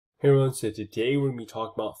Hey everyone, so today we're going to be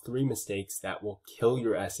talking about 3 mistakes that will kill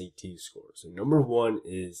your SAT score. So number 1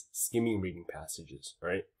 is skimming reading passages,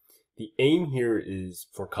 right? The aim here is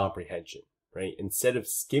for comprehension, right? Instead of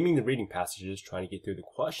skimming the reading passages, trying to get through the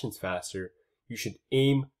questions faster, you should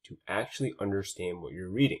aim to actually understand what you're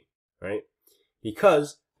reading, right?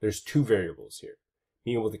 Because there's 2 variables here.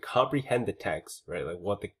 Being able to comprehend the text, right? Like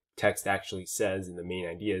what the text actually says and the main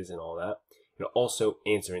ideas and all that, and also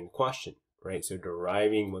answering the question. Right, so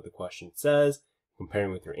deriving what the question says,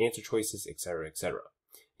 comparing with your answer choices, etc., etc.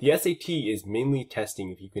 The SAT is mainly testing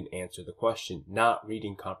if you can answer the question, not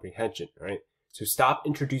reading comprehension, right? So stop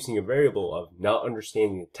introducing a variable of not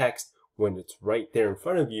understanding the text when it's right there in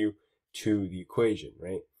front of you to the equation,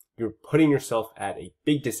 right? You're putting yourself at a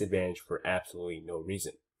big disadvantage for absolutely no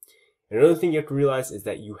reason. And another thing you have to realize is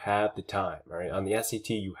that you have the time, right? On the SAT,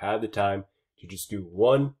 you have the time to just do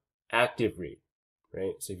one active read.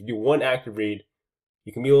 Right? So if you do one active read,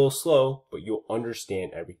 you can be a little slow, but you'll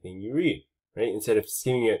understand everything you read, right? Instead of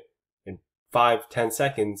skimming it in 5-10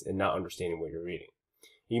 seconds and not understanding what you're reading.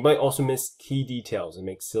 You might also miss key details and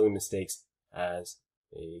make silly mistakes as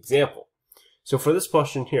an example. So for this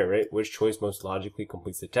question here, right, which choice most logically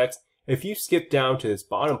completes the text? If you skip down to this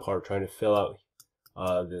bottom part trying to fill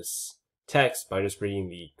out this text by just reading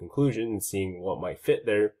the conclusion and seeing what might fit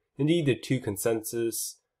there, indeed the 2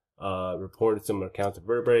 consensus reported similar accounts of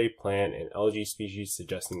vertebrate, plant, and algae species,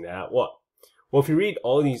 suggesting that what? Well, if you read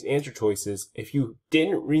all of these answer choices, if you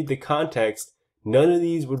didn't read the context, none of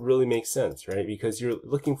these would really make sense, right? Because you're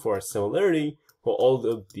looking for a similarity, while all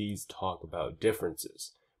of these talk about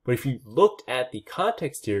differences. But if you looked at the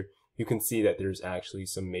context here, you can see that there's actually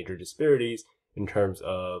some major disparities in terms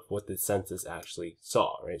of what the census actually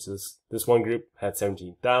saw, right? So this one group had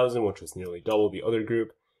 17,000, which was nearly double the other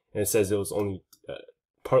group, and it says it was only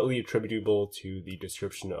partly attributable to the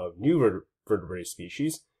description of new vertebrate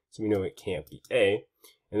species, so we know it can't be A.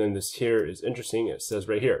 And then this here is interesting. It says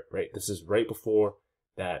right here, right? This is right before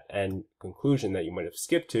that end conclusion that you might have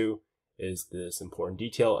skipped to, is this important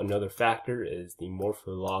detail. Another factor is the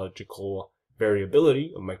morphological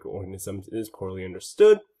variability of microorganisms is poorly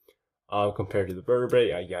understood compared to the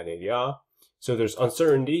vertebrate, yada, yada. So there's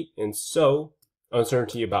uncertainty, and so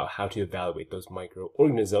uncertainty about how to evaluate those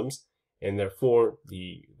microorganisms, and therefore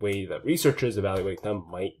the way that researchers evaluate them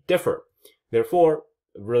might differ. Therefore,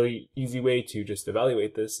 a really easy way to just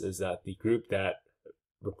evaluate this is that the group that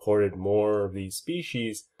reported more of these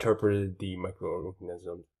species interpreted the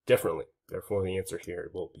microorganism differently. Therefore, the answer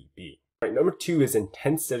here will be B. All right, number 2 is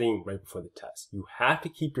intense studying right before the test. You have to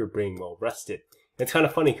keep your brain well rested. It's kind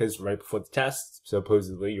of funny because right before the test,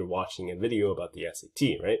 supposedly you're watching a video about the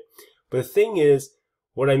SAT, right? But the thing is,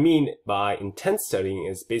 what I mean by intense studying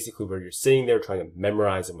is basically where you're sitting there trying to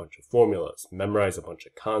memorize a bunch of formulas, memorize a bunch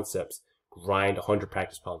of concepts, grind 100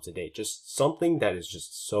 practice problems a day, just something that is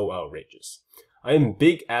just so outrageous. I am a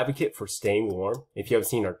big advocate for staying warm. If you haven't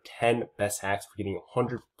seen our 10 best hacks for getting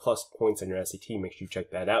 100+ points on your SAT, make sure you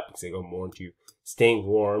check that out because I go more into staying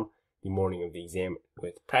warm the morning of the exam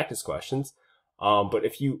with practice questions. But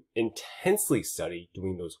if you intensely study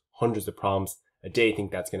doing those hundreds of problems a day, I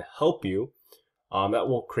think that's going to help you. That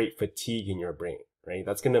will create fatigue in your brain, right?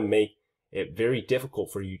 That's going to make it very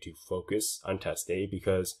difficult for you to focus on test day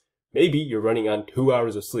because maybe you're running on 2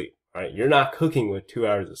 hours of sleep, right? You're not cooking with 2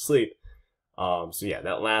 hours of sleep. So yeah,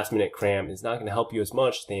 that last minute cram is not going to help you as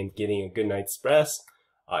much than getting a good night's rest,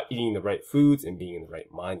 eating the right foods, and being in the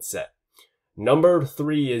right mindset. Number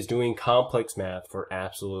 3 is doing complex math for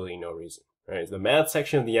absolutely no reason. Right, the math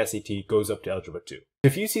section of the SAT goes up to Algebra 2.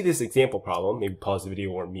 If you see this example problem, maybe pause the video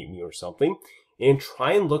or mute me or something, and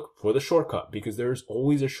try and look for the shortcut because there's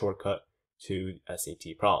always a shortcut to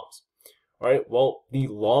SAT problems. All right, well, the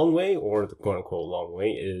long way, or the quote-unquote long way,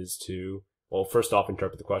 is to, well, first off,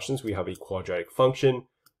 interpret the questions. We have a quadratic function.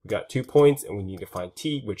 We got 2 points, and we need to find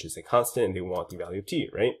t, which is a constant, and they want the value of t,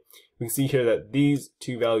 right? We can see here that these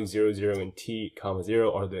 2 values, 0, 0, and t, comma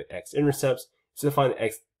 0, are the x-intercepts. So to find the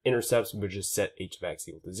x-intercepts, we would just set h of x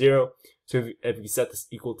equal to 0. So if we set this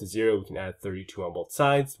equal to 0, we can add 32 on both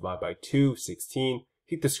sides, divide by 2, 16,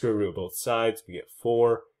 take the square root of both sides, we get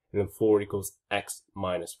 4, and then 4 equals x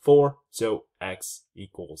minus 4, so x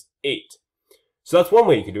equals 8. So that's one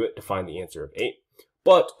way you can do it to find the answer of 8.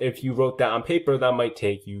 But if you wrote that on paper, that might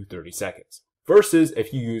take you 30 seconds. Versus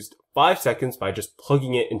if you used 5 seconds by just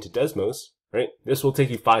plugging it into Desmos, right? This will take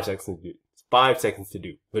you 5 seconds to do. 5 seconds to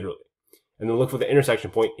do, literally. And then look for the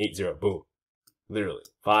intersection point, 8, 0, boom. Literally,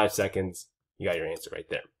 5 seconds, you got your answer right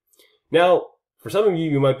there. Now, for some of you,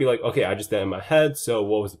 you might be like, okay, I just did it in my head, so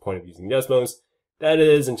what was the point of using Desmos? That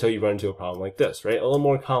is until you run into a problem like this, right? A little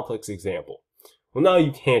more complex example. Well, now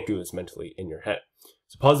you can't do this mentally in your head.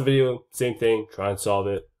 So pause the video, same thing, try and solve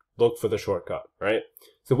it, look for the shortcut, right?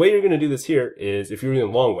 So the way you're going to do this here is, if you're doing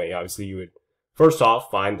a long way, obviously you would first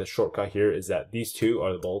off find the shortcut here is that these two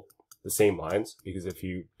are both the same lines, because if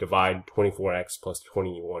you divide 24x plus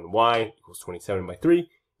 21y equals 27 by 3,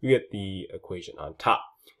 you get the equation on top.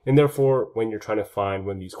 And therefore, when you're trying to find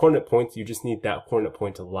one of these coordinate points, you just need that coordinate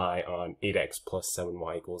point to lie on 8x plus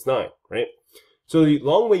 7y equals 9, right? So the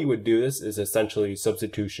long way you would do this is essentially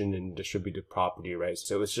substitution and distributive property, right?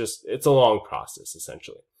 So it's a long process,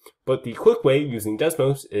 essentially. But the quick way using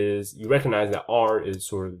Desmos is you recognize that R is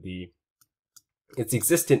sort of it's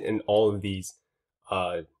existent in all of these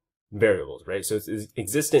variables, right? So it's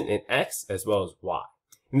existent in X as well as Y.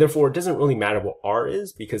 And therefore, it doesn't really matter what R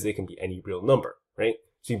is because it can be any real number, right?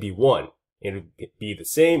 So it could be 1, and it would be the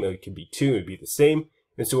same. It could be 2, it would be the same.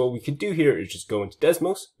 And so what we could do here is just go into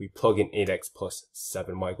Desmos. We plug in 8x plus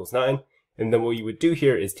 7y equals 9. And then what you would do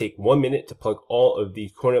here is take 1 minute to plug all of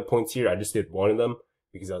these coordinate points here. I just did one of them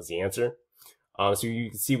because that was the answer. So you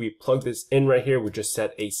can see we plug this in right here. We just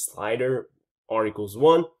set a slider, r equals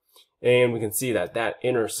 1. And we can see that that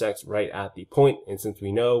intersects right at the point. And since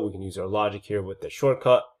we know, we can use our logic here with the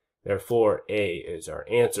shortcut. Therefore, A is our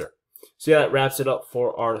answer. So yeah, that wraps it up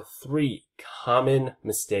for our 3 common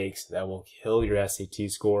mistakes that will kill your SAT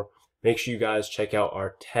score. Make sure you guys check out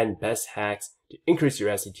our 10 best hacks to increase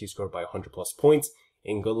your SAT score by 100+ points.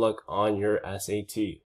 And good luck on your SAT.